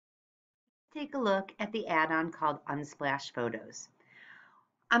Take a look at the add-on called Unsplash Photos.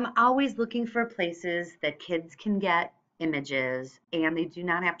 I'm always looking for places that kids can get images and they do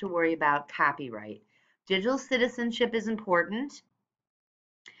not have to worry about copyright. Digital citizenship is important.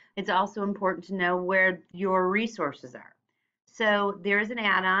 It's also important to know where your resources are. So there is an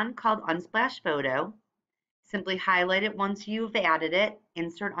add-on called Unsplash Photo. Simply highlight it once you've added it,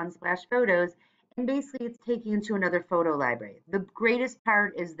 insert Unsplash Photos, and basically it's taking you to another photo library. The greatest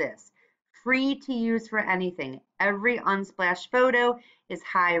part is this: free to use for anything. Every Unsplash photo is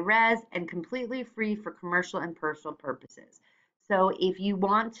high res and completely free for commercial and personal purposes. So if you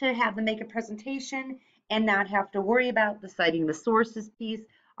want to have them make a presentation and not have to worry about the citing the sources piece,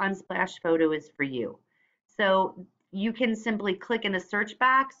 Unsplash Photo is for you. So you can simply click in the search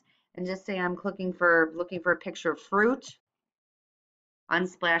box and just say I'm looking for a picture of fruit,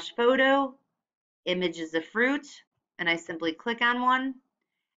 Unsplash Photo, images of fruit, and I simply click on one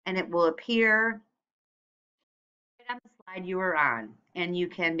and it will appear right on the slide you are on. And you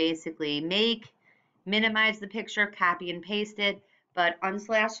can basically minimize the picture, copy and paste it, but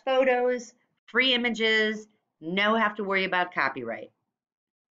Unsplash Photos, free images, no have to worry about copyright.